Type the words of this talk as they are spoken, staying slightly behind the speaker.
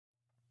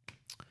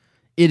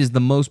It is the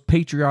most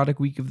patriotic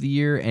week of the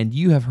year, and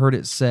you have heard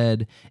it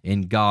said,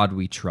 "In God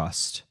we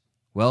trust."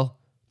 Well,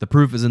 the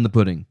proof is in the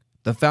pudding.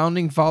 The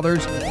Founding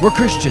Fathers were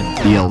Christian.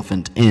 The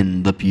elephant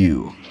in the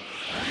pew.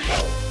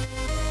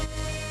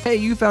 Hey,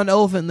 you found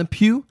Elephant in the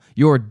Pew,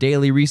 your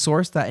daily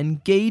resource that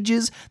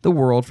engages the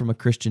world from a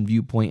Christian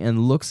viewpoint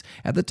and looks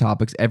at the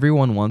topics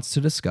everyone wants to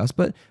discuss,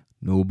 but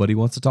nobody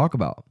wants to talk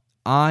about.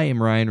 I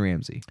am Ryan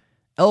Ramsey.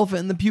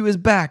 Elephant in the Pew is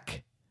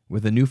back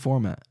with a new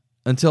format.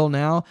 Until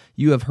now,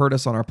 you have heard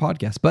us on our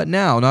podcast, but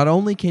now not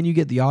only can you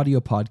get the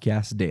audio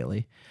podcast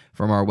daily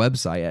from our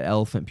website at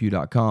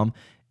elephantpew.com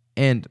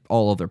and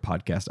all other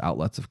podcast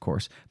outlets, of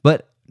course,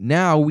 but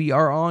now we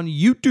are on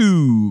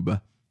YouTube.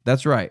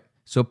 That's right.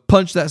 So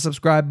punch that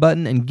subscribe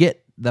button and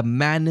get the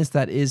madness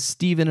that is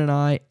Steven and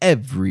I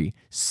every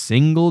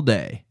single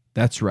day.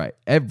 That's right,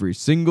 every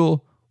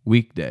single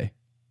weekday.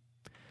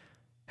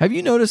 Have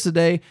you noticed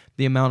today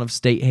the amount of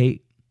state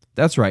hate?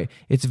 That's right,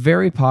 it's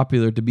very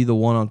popular to be the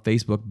one on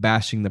Facebook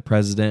bashing the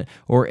president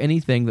or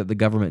anything that the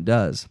government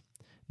does.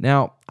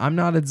 Now, I'm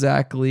not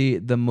exactly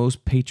the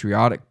most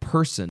patriotic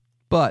person,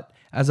 but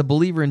as a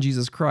believer in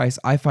Jesus Christ,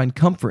 I find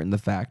comfort in the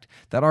fact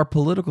that our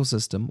political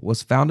system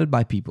was founded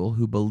by people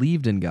who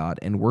believed in God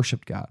and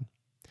worshiped God.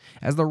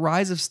 As the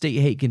rise of state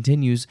hate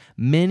continues,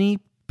 many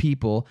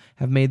people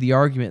have made the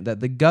argument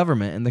that the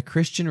government and the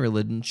Christian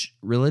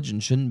religion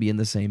shouldn't be in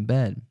the same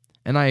bed.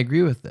 And I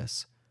agree with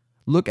this.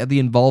 Look at the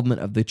involvement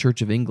of the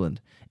Church of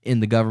England in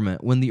the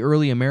government when the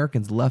early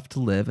Americans left to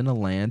live in a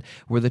land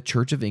where the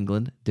Church of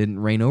England didn't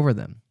reign over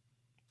them.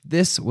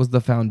 This was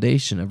the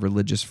foundation of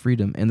religious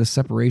freedom and the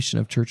separation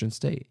of church and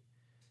state,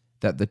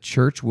 that the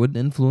church wouldn't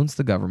influence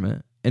the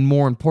government, and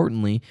more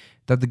importantly,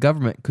 that the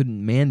government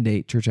couldn't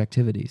mandate church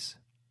activities.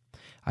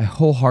 I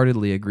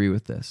wholeheartedly agree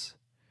with this.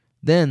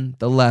 Then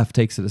the left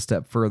takes it a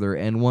step further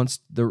and wants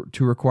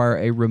to require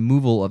a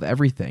removal of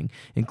everything,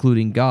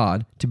 including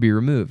God, to be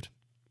removed.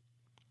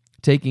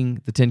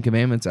 Taking the Ten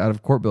Commandments out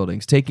of court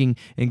buildings, taking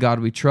 "In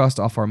God We Trust"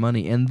 off our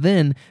money, and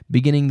then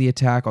beginning the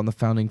attack on the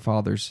Founding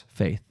Fathers'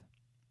 faith.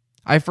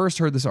 I first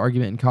heard this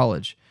argument in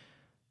college,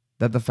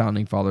 that the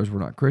Founding Fathers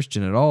were not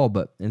Christian at all,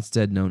 but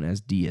instead known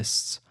as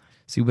deists.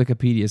 See,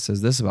 Wikipedia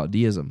says this about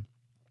deism.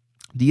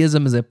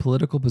 Deism is a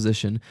political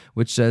position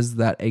which says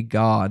that a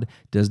God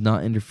does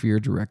not interfere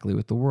directly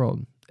with the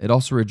world. It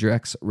also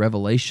rejects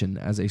revelation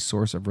as a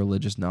source of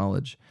religious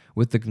knowledge,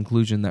 with the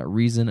conclusion that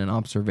reason and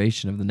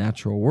observation of the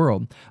natural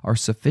world are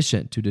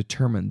sufficient to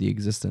determine the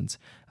existence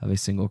of a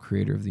single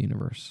creator of the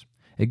universe.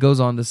 It goes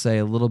on to say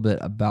a little bit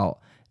about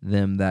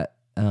them that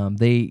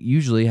they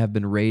usually have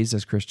been raised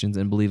as Christians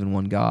and believe in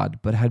one God,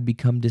 but had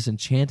become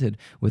disenchanted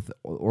with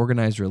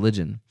organized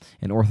religion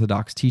and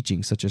orthodox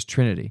teachings such as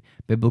Trinity,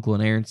 biblical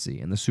inerrancy,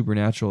 and the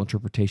supernatural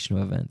interpretation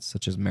of events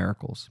such as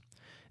miracles.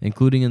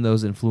 Including in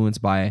those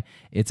influenced by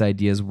its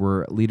ideas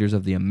were leaders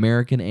of the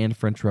American and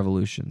French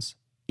revolutions.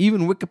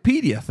 Even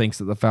Wikipedia thinks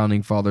that the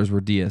Founding Fathers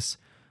were deists.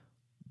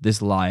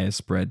 This lie has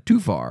spread too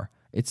far.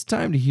 It's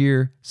time to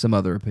hear some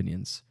other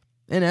opinions.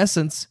 In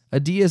essence, a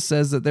deist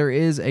says that there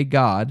is a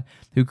God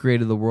who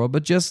created the world,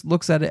 but just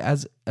looks at it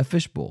as a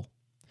fishbowl.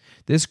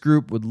 This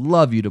group would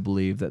love you to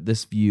believe that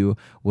this view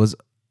was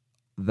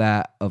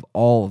that of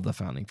all of the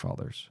Founding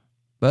Fathers.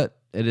 But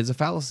it is a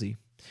fallacy.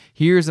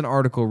 Here's an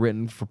article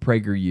written for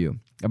PragerU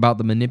about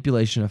the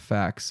manipulation of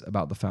facts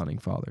about the Founding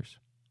Fathers.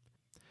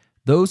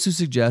 Those who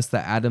suggest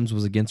that Adams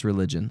was against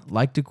religion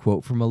like to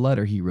quote from a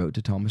letter he wrote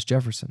to Thomas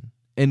Jefferson,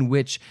 in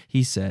which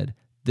he said,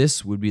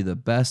 "This would be the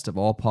best of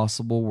all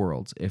possible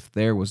worlds if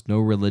there was no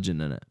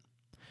religion in it."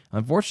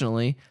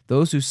 Unfortunately,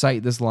 those who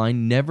cite this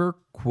line never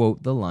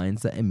quote the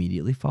lines that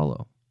immediately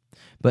follow.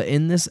 But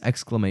in this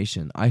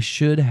exclamation, I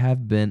should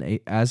have been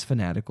as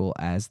fanatical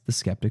as the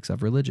skeptics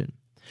of religion.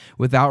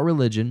 Without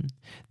religion,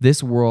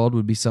 this world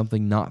would be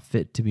something not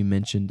fit to be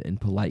mentioned in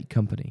polite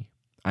company.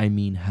 I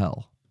mean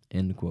hell,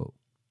 end quote.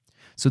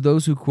 So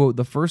those who quote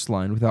the first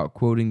line without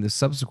quoting the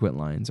subsequent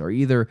lines are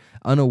either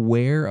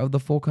unaware of the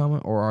full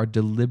comment or are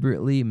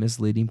deliberately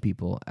misleading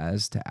people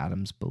as to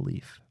Adam's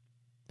belief.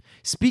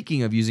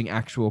 Speaking of using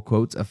actual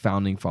quotes of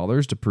Founding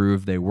Fathers to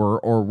prove they were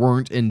or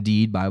weren't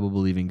indeed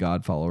Bible-believing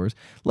God followers,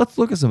 let's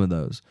look at some of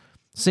those.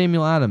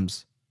 Samuel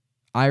Adams,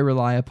 "I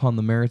rely upon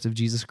the merits of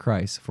Jesus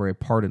Christ for a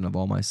pardon of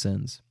all my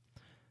sins."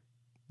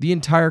 The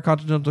entire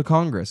Continental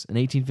Congress in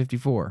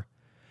 1854.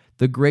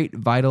 "The great,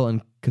 vital,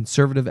 and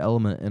conservative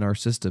element in our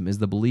system is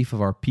the belief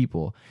of our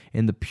people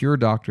in the pure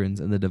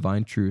doctrines and the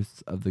divine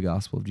truths of the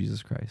gospel of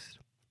Jesus Christ."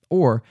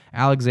 Or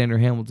Alexander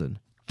Hamilton.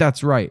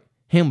 That's right,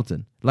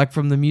 Hamilton, like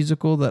from the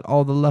musical that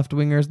all the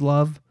left-wingers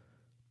love.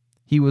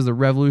 He was the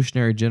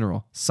Revolutionary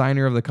General,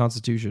 signer of the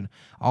Constitution,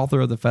 author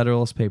of the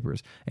Federalist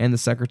Papers, and the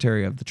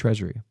Secretary of the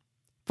Treasury.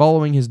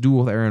 Following his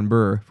duel with Aaron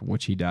Burr, from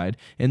which he died,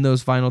 in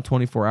those final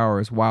 24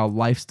 hours, while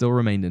life still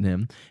remained in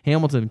him,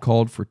 Hamilton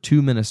called for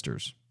two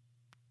ministers,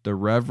 the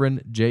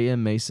Reverend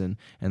J.M. Mason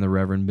and the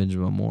Reverend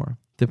Benjamin Moore,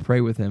 to pray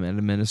with him and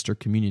administer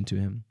communion to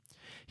him.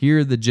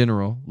 Here the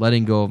general,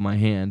 letting go of my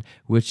hand,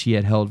 which he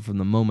had held from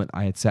the moment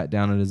I had sat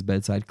down at his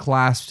bedside,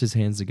 clasped his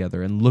hands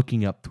together and,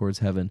 looking up towards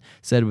heaven,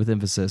 said with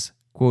emphasis,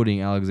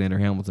 Quoting Alexander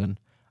Hamilton,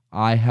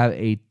 "I have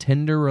a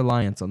tender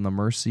reliance on the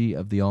mercy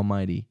of the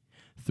Almighty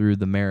through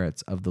the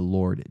merits of the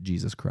Lord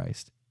Jesus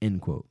Christ."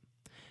 End quote.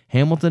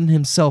 Hamilton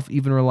himself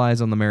even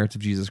relies on the merits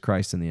of Jesus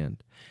Christ in the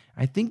end.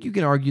 I think you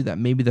can argue that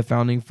maybe the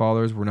founding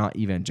fathers were not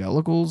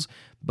evangelicals,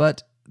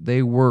 but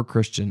they were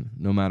Christian,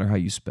 no matter how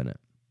you spin it.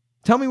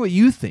 Tell me what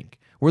you think.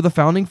 Were the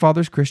founding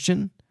fathers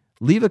Christian?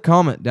 Leave a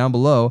comment down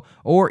below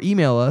or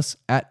email us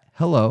at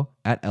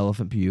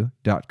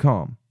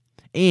hello@elephantpew.com.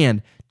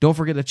 And don't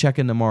forget to check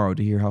in tomorrow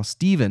to hear how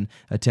Stephen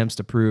attempts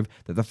to prove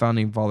that the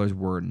founding fathers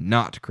were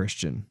not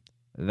Christian.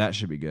 That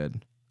should be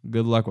good.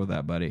 Good luck with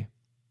that, buddy.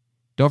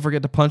 Don't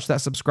forget to punch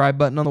that subscribe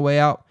button on the way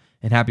out,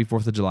 and happy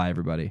 4th of July,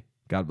 everybody.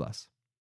 God bless.